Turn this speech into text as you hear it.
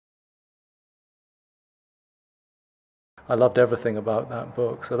I loved everything about that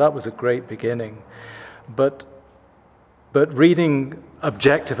book. So that was a great beginning. But reading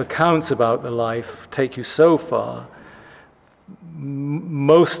objective accounts about the life take you so far.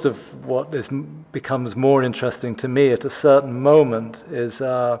 Most of what becomes more interesting to me at a certain moment is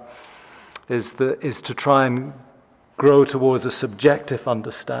to try and grow towards a subjective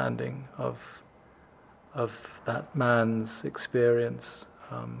understanding of that man's experience,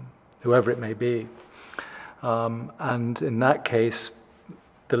 whoever it may be. And in that case,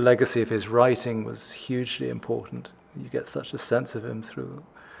 the legacy of his writing was hugely important. You get such a sense of him through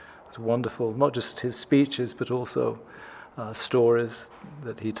it's wonderful, not just his speeches, but also stories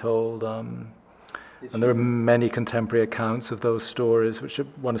that he told. And there are many contemporary accounts of those stories, which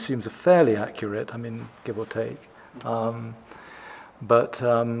one assumes are fairly accurate, I mean, give or take. But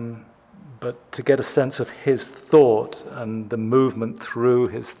to get a sense of his thought and the movement through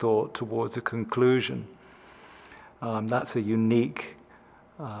his thought towards a conclusion, that's a unique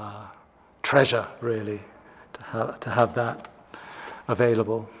treasure, really, to have that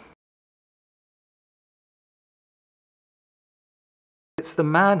available. It's the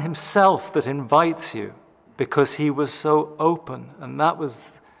man himself that invites you because he was so open, and that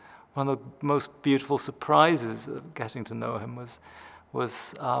was one of the most beautiful surprises of getting to know him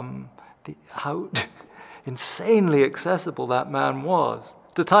was how insanely accessible that man was.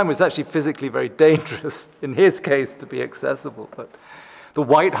 At the time, it was actually physically very dangerous, in his case, to be accessible. But the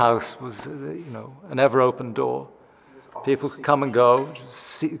White House was, an ever-open door. People could come and go.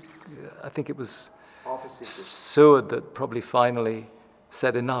 I think it was Seward that probably finally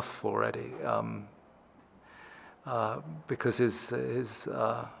said enough already, because his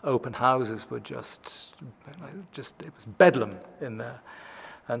open houses were just it was bedlam in there,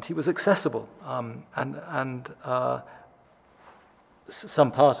 and he was accessible, and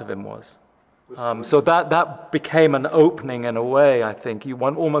some part of him was. So that became an opening in a way. I think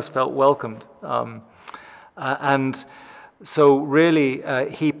one almost felt welcomed, and so really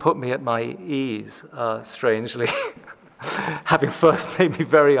he put me at my ease. Strangely. Having first made me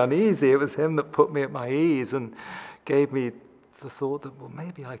very uneasy, it was him that put me at my ease and gave me the thought that, well,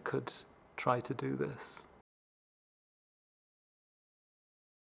 maybe I could try to do this.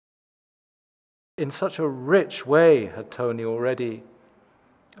 In such a rich way had Tony already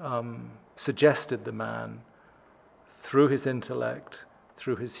suggested the man through his intellect,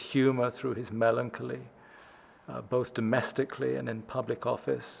 through his humor, through his melancholy, both domestically and in public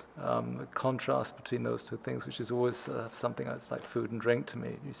office. The contrast between those two things, which is always something that's like food and drink to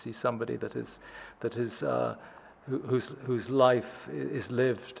me. You see somebody whose life is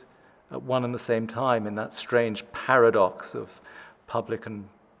lived at one and the same time in that strange paradox of public and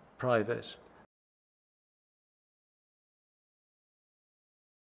private.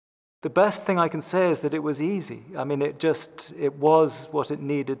 The best thing I can say is that it was easy. I mean, it was what it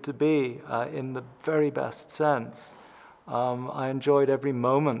needed to be in the very best sense. I enjoyed every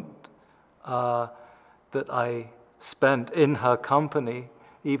moment that I spent in her company,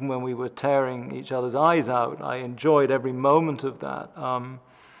 even when we were tearing each other's eyes out. I enjoyed every moment of that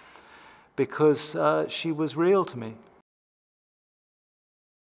because she was real to me.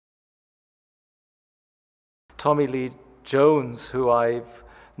 Tommy Lee Jones, who I've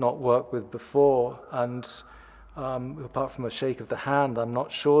not worked with before, and apart from a shake of the hand, I'm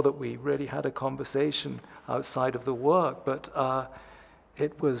not sure that we really had a conversation outside of the work. But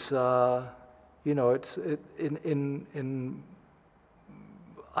it was, I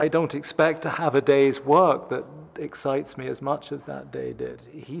don't expect to have a day's work that excites me as much as that day did.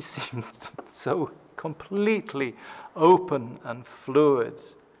 He seemed so completely open and fluid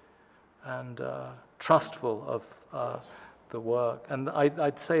and trustful of the work. And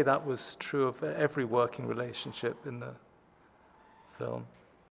I'd say that was true of every working relationship in the film.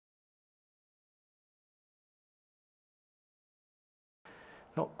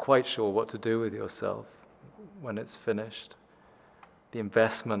 Not quite sure what to do with yourself when it's finished. The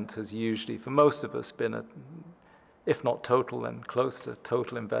investment has usually, for most of us, been if not total, then close to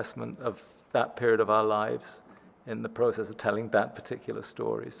total investment of that period of our lives in the process of telling that particular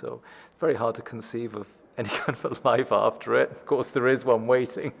story. So it's very hard to conceive of any kind of a life after it. Of course, there is one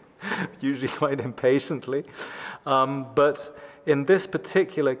waiting, usually quite impatiently. But in this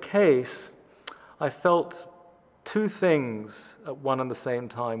particular case, I felt two things at one and the same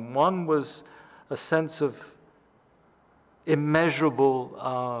time. One was a sense of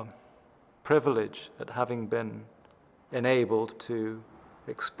immeasurable privilege at having been enabled to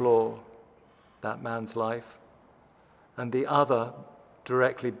explore that man's life. And the other,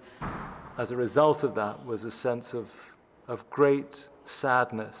 directly as a result of that, was a sense of great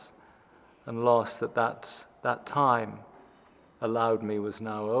sadness and loss that time allowed me was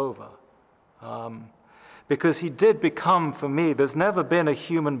now over. Because he did become, for me, there's never been a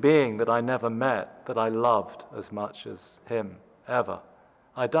human being that I never met that I loved as much as him, ever.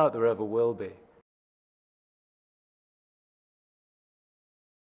 I doubt there ever will be.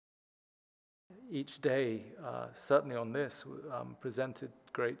 Each day, certainly on this, presented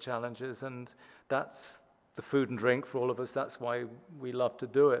great challenges, and that's the food and drink for all of us. That's why we love to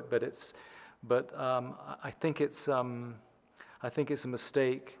do it. But I think it's a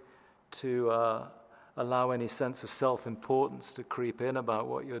mistake to allow any sense of self-importance to creep in about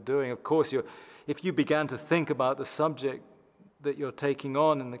what you're doing. Of course, if you began to think about the subject that you're taking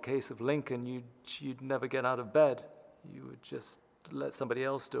on, in the case of Lincoln, you'd never get out of bed. You would just let somebody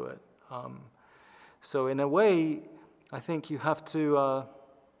else do it. So in a way, I think you have to,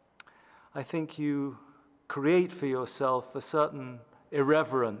 I think you create for yourself a certain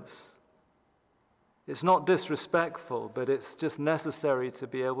irreverence. It's not disrespectful, but it's just necessary to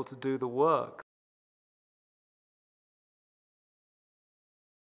be able to do the work.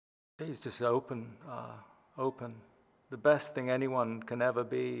 It's just open. The best thing anyone can ever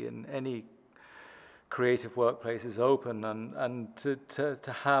be in any creative workplace is open, and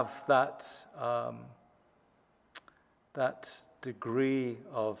to have that that degree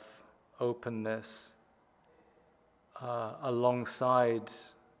of openness alongside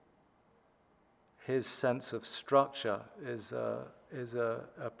his sense of structure is a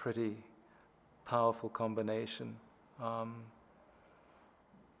pretty powerful combination.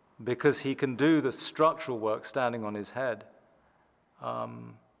 Because he can do the structural work standing on his head.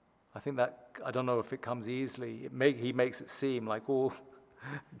 I think that, I don't know if it comes easily. He makes it seem, like all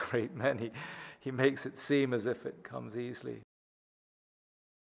great men, he makes it seem as if it comes easily.